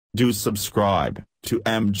Do subscribe to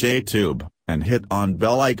MJTube and hit on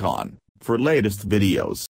bell icon for latest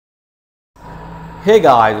videos. Hey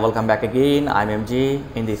guys, welcome back again. I'm MJ.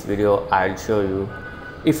 In this video I'll show you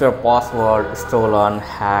if your password is stolen,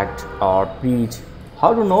 hacked or breached.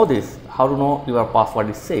 How to know this? How to know your password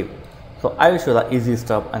is safe? So I will show the easy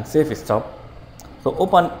stuff and safe stuff. So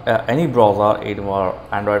open any browser in your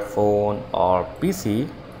Android phone or PC,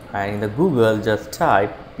 and in the Google just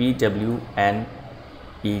type pwned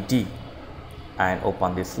and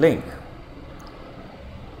open this link.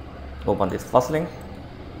 Open this first link.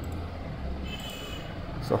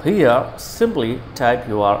 So here simply type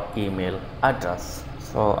your email address.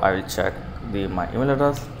 So I will check my email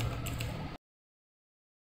address.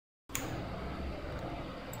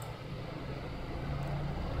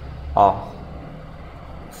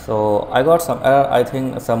 So I got some error. I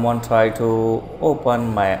think someone tried to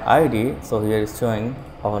open my ID. So here is showing,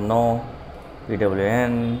 oh no,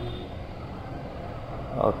 pwn.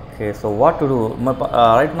 Okay, so what to do?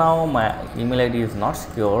 Right now my email ID is not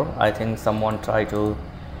secure. I think someone tried to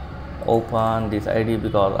open this ID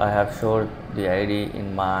because I have showed the ID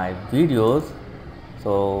in my videos.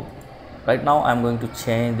 So right now I'm going to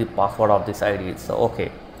change the password of this ID. So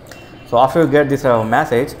okay, so after you get this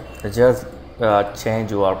message, just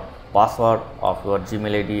change your password of your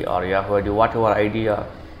Gmail ID or Yahoo ID, whatever ID you are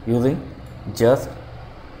using, just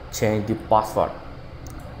change the password.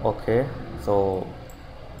 Okay, so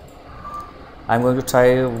I'm going to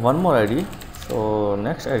try one more ID. So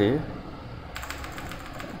next ID,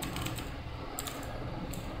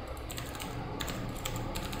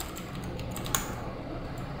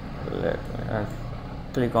 let me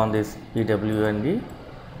click on this pwned.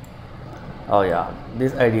 Oh yeah,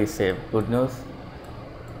 this ID is safe. Good news.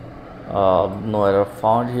 No error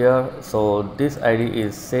found here. So this ID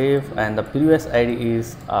is safe and the previous ID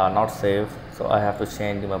is not safe. So I have to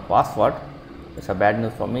change my password. It's a bad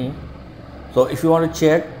news for me. So if you want to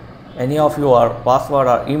check any of your password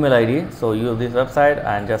or email ID, so use this website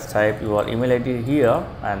and just type your email ID here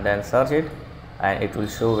and then search it, and it will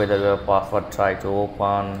show whether your password tried to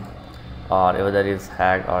open or whether it is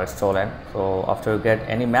hacked or stolen. So after you get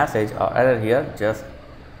any message or error here, just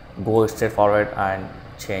go straight forward and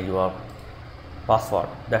change your password.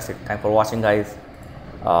 That's it. Thanks for watching guys.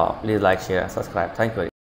 Please like, share and subscribe. Thank you very much.